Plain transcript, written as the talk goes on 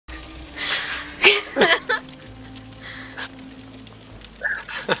I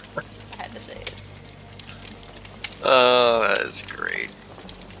had to say it. Oh, that is great.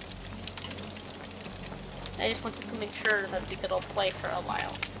 I just wanted to make sure that we could all play for a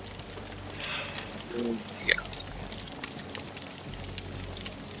while. Yeah.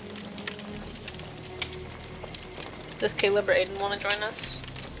 Does Caleb or Aiden want to join us?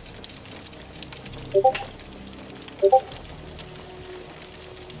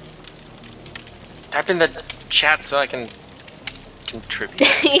 Type in the chat so I can contribute.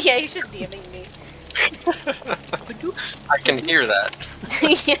 Yeah, he's just DMing me. I can hear that.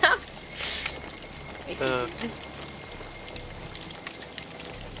 Yeah.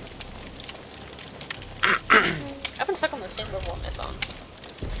 I've been stuck on the same level on my phone.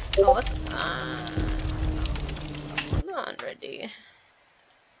 Oh, let's. I'm not ready.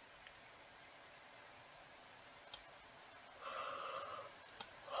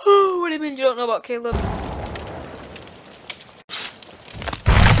 What do you mean you don't know about Caleb?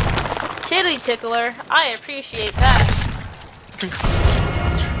 Titty tickler, I appreciate that.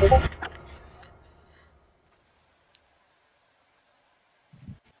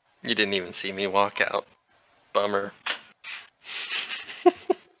 You didn't even see me walk out. Bummer.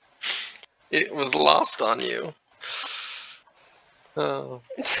 It was lost on you. Oh.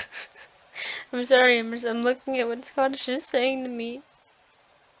 I'm sorry, I'm looking at what Scottish is saying to me.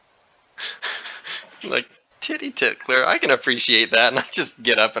 Like, titty tickler, I can appreciate that, and I just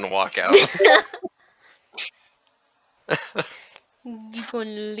get up and walk out. You gonna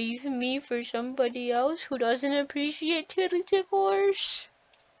leave me for somebody else who doesn't appreciate titty ticklers?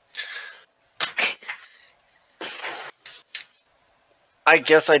 I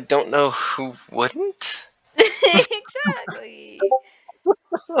guess I don't know who wouldn't. Exactly.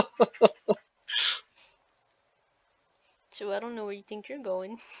 So I don't know where you think you're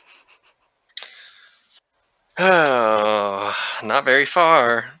going. Oh, not very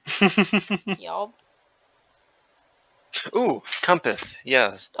far. Y'all. Ooh, compass,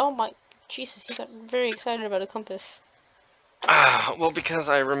 yes. Oh my, Jesus, you got very excited about a compass. Ah, well, because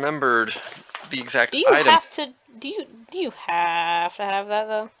I remembered the exact Do you item. have to? Do you have to have that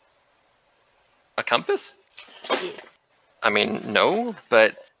though? A compass? Yes. I mean, no,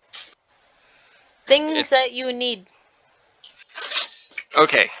 but Things that you need.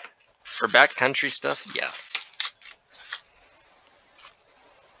 okay. For backcountry stuff, yes.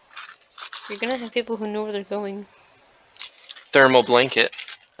 You're gonna have people who know where they're going. Thermal blanket.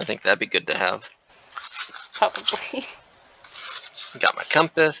 I think that'd be good to have. Probably. Got my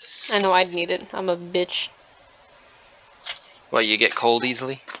compass. I know I'd need it. I'm a bitch. Well, you get cold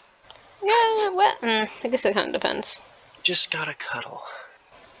easily? Yeah, well, I guess it kind of depends. Just gotta cuddle.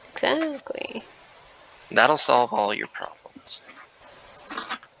 Exactly. That'll solve all your problems.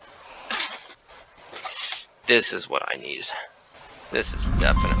 This is what I need. This is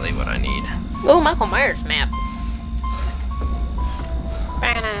definitely what I need. Oh, Michael Myers map.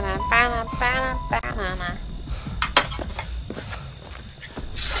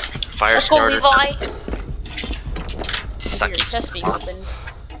 Fire Let's go, starter. Levi. Sucky. Your chest being opened.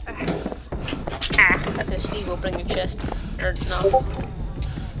 Ah, that's a Steve opening your chest. Or no.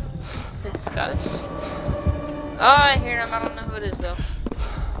 It's Scottish. Oh, I hear him. I don't know who it is though.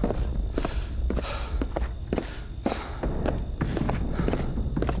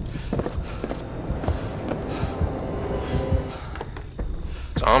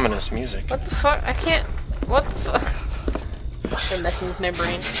 It's ominous music. What the fuck? I can't. What the fuck? They're messing with my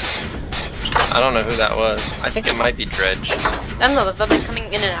brain. I don't know who that was. I think it might be Dredge. I don't know, they're coming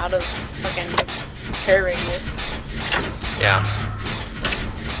in and out of fucking hair radius. Yeah.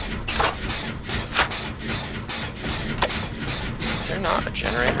 Is there not a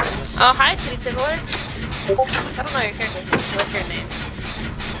generator in this? Oh, hi, Titty Tickler. I don't know your character. What's your name?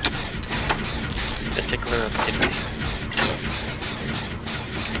 The tickler of kitties. Yes.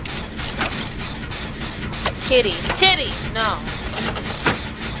 Kitty. Titty! No.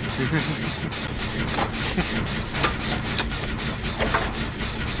 I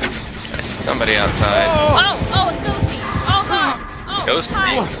see somebody outside. Oh, it's Ghosty! Oh god! Oh, Ghosty?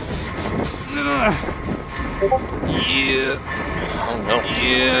 hi. Yeah. Oh no.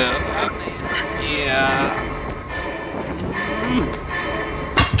 Yeah. Yeah.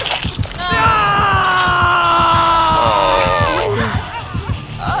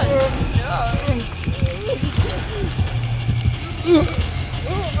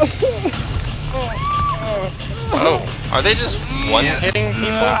 Oh, are they just one-hitting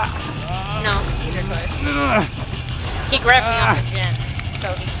people? No, he did twice. He grabbed me off the gen, so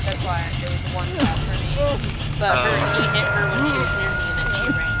that's why there was one shot for me. But he hit her when she was near me and then she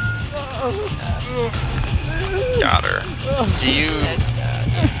ran. Got her. Do you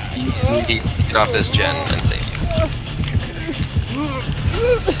need to get off this gen and save you?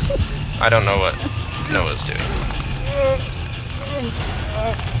 I don't know what Noah's doing,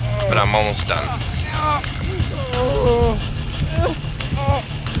 but I'm almost done.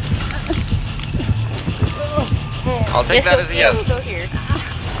 I'll take that as a yes. Still here.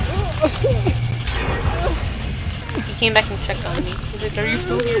 He came back and checked on me. He's like, "Are you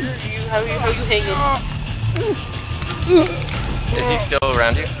still here? How are you hanging?" Is he still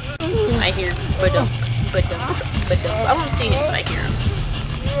around you? I hear ba-dum. I won't see him, but I hear him.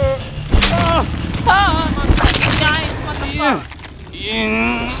 Oh, I'm on second, guys. What the fuck?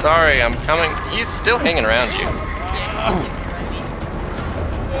 Sorry, I'm coming. He's still hanging around you. Yeah, he's just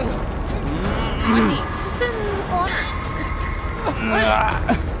Wendy, just sit in the corner.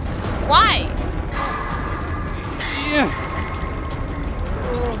 Why?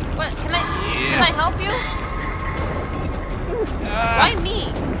 What? Can I help you? Why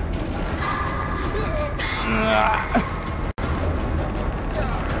me?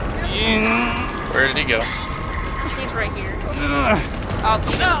 Where did he go? He's right here. I'll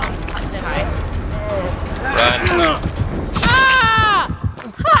say hi. Run.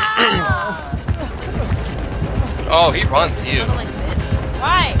 Oh, he wants you. Like, bitch.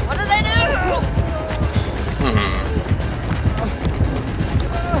 Why? What did I do?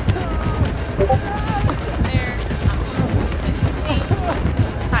 There. See?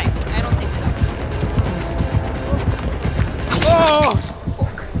 Hi. I don't think so.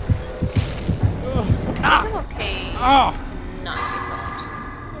 Fuck. I'm okay. Not be found.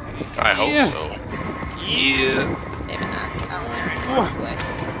 I hope so. Yeah. Maybe not. Out there. Away.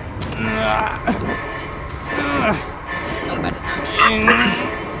 No better now.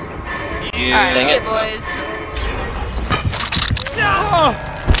 Alright, Dang see it. ya, boys. That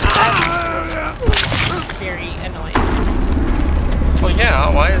was very annoying. Well, yeah,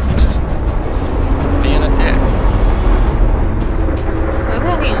 why is he just being a dick? Look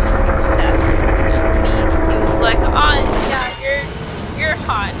how he was sad. He was like, "Oh, yeah, you're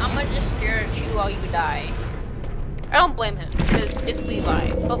hot. I'm gonna just stare at you while you die." I don't blame him, because it's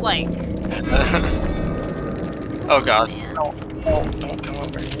Levi, but like... Oh god. Man. Don't come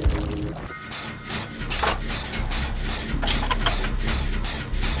over here.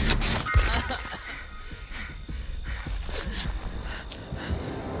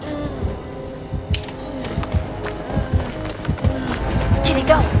 Kitty,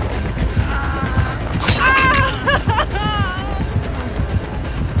 go!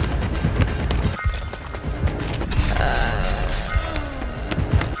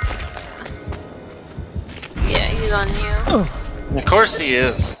 Yeah, he's on you. Of course he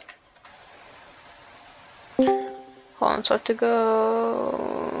is. Hold on, so I have to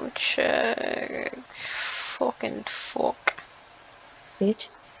go check. Fucking fuck. Bitch.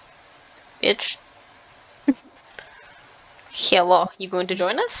 Bitch. Hello, you going to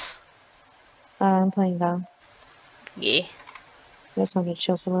join us? I'm playing Val. Yeah. I just wanted to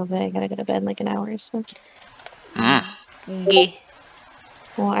chill for a little bit. I gotta go to bed in like an hour or so. Yeah.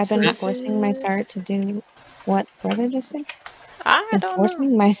 Well, I've So been this forcing my start to do what did I just say? I I'm don't know.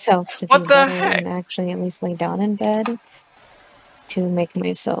 forcing myself to What do the better heck? and actually at least lay down in bed to make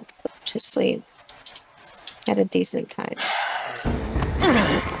myself go to sleep at a decent time.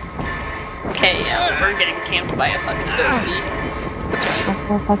 Okay, yeah, we're getting camped by a fucking ghosty.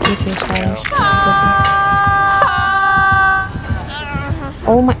 Also, fuck you too, Spanish.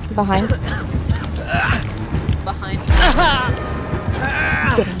 Oh my, behind. Behind.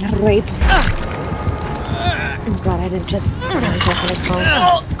 Getting raped. I'm glad I didn't just put myself in a car.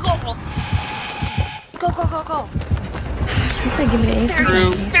 Go! Go! He said give me the ace.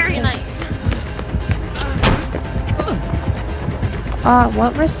 Very nice.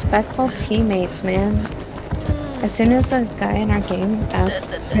 What respectful teammates, man. As soon as a guy in our game asked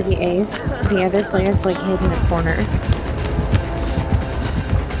for the ace, the other players like hid in the corner.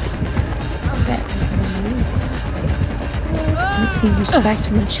 That was nice. I don't see respect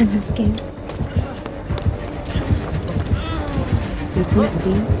much in this game. Please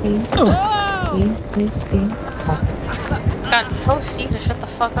be. Please be. God, tell Steve to shut the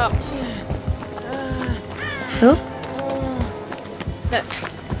fuck up. Who?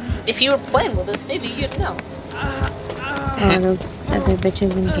 If you were playing with us, maybe you'd know. Oh, those other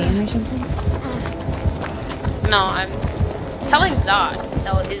bitches in game or something? No, I'm telling Zod to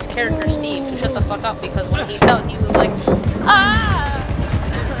tell his character Steve to shut the fuck up because when he felt, he was like, ah!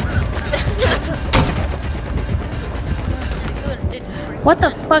 What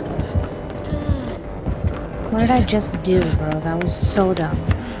the fuck? What did I just do, bro? That was so dumb.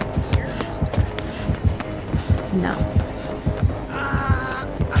 No.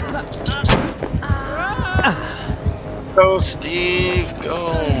 Go, Steve,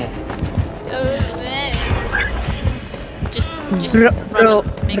 go. Just Bro, run bro,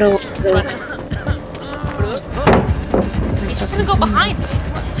 it. Make bro, just bro. run it. He's just gonna go behind me.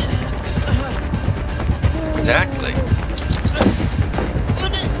 Exactly.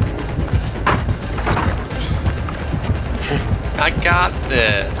 I got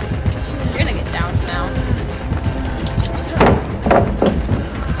this. You're gonna get down now.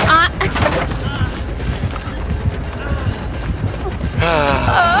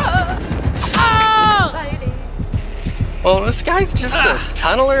 Well, this guy's just a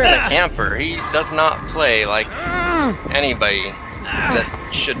tunneler and a camper. He does not play like anybody that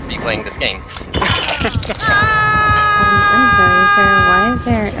should be playing this game. I'm sorry, sir. Why is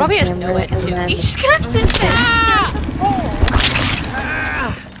there a Probably has no camera it too. and then... He's just gonna sit there.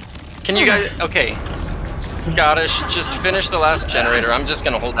 Can you guys? Okay, Scottish, just finish the last generator. I'm just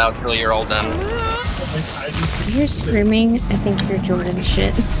gonna hold out till you're all done. You're screaming. I think you're Jordan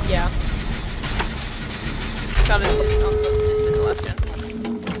shit. Yeah. Gotta just did the last gen.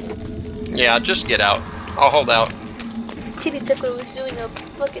 Yeah, just get out. I'll hold out. Titty Tipper was doing a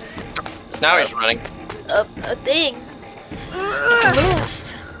fucking Now he's running. a thing.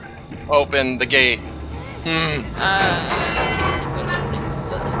 Move. Open the gate. Titty Tipper's running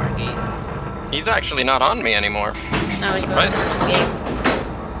the far gate. He's actually not on me anymore. Now he's going Surprise. towards the gate.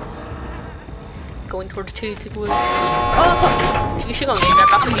 Going towards Titty Tipper. Oh! You should go and grab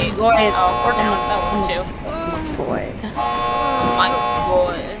off the gate. Go ahead. Oh, or down. That one's too. Boy. Oh my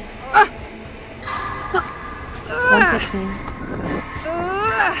god. 115.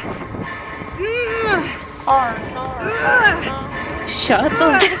 Shut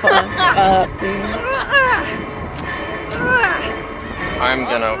the fuck up, dude. I'm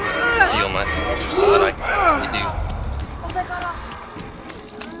gonna heal myself so that I can actually do. Oh, that got off.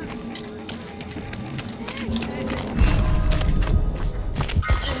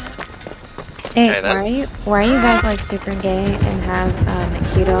 Hey, Okay, then. why are you guys like super gay and have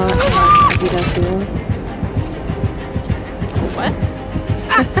keto and Zito too? What?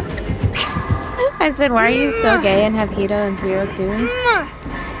 I said, why are you so gay and have keto and zero too?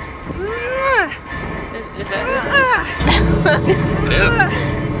 Is that It is.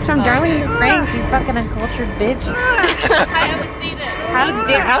 It's from Darling in the Franks, you fucking uncultured bitch. I haven't seen it. How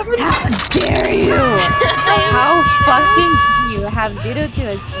dare you? How fucking dare you have Zito to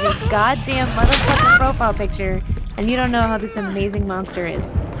a goddamn motherfucking profile picture and you don't know how this amazing monster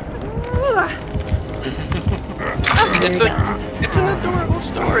is. It's an adorable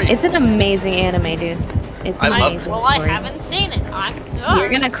story. It's an amazing anime, dude. It's an I love amazing Well, story. I haven't seen it. I'm sorry. You're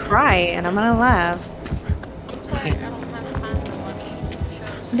gonna cry and I'm gonna laugh. I'm sorry. I don't have time to watch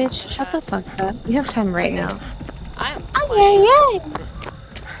shows. Bitch, shut the fuck up. You have time right now. I am.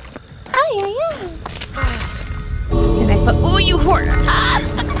 And I put, oh, you whore! Ah, I'm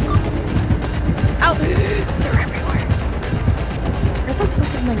stuck. Ow! They're everywhere. Where the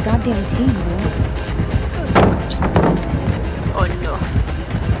fuck is my goddamn team, bro? Oh no.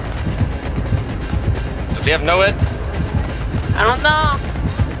 Does he have no it? I don't know.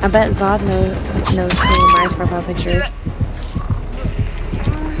 I bet Zod knows who my profile picture is.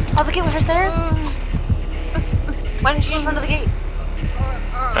 Oh, the gate was right there. Why didn't you just run to the gate?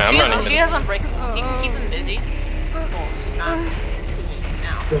 I'm running. She has unbreakable. So you can keep him busy. Oh, she's not.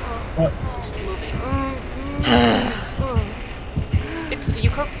 Now. She's moving. You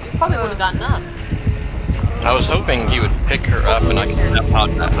probably would have gotten up. I was hoping he would pick her up and I could step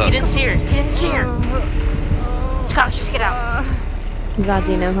on that He hook. didn't see her. He didn't see her. Scott, just get out. Zod,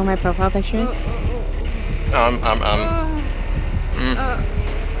 do you know who my profile picture is?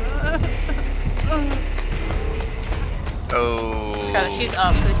 Oh. Scott, she's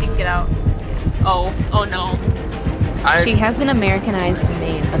up, so you can get out. Oh no. She has an Americanized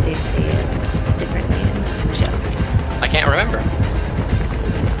name, but they say it differently in the show. I can't remember.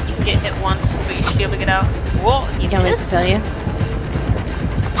 You can get hit once, but you should be able to get out. Whoa, you Do you want me to tell you?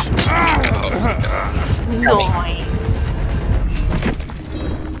 Nice.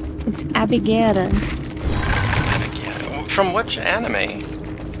 It's Abigail. From which anime?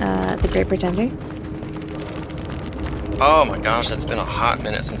 The Great Pretender. Oh my gosh, it's been a hot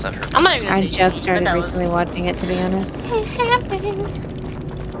minute since I've heard. I'm not even gonna I say just but started that recently watching it, to be honest.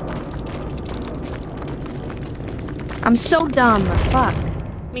 I'm so dumb. Fuck.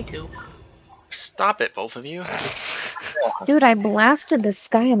 Me too. Stop it, both of you. Dude, I blasted this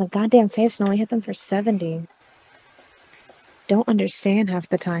guy in the goddamn face and only hit them for 70. Don't understand half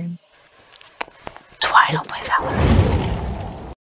the time. That's why I don't play Valorant.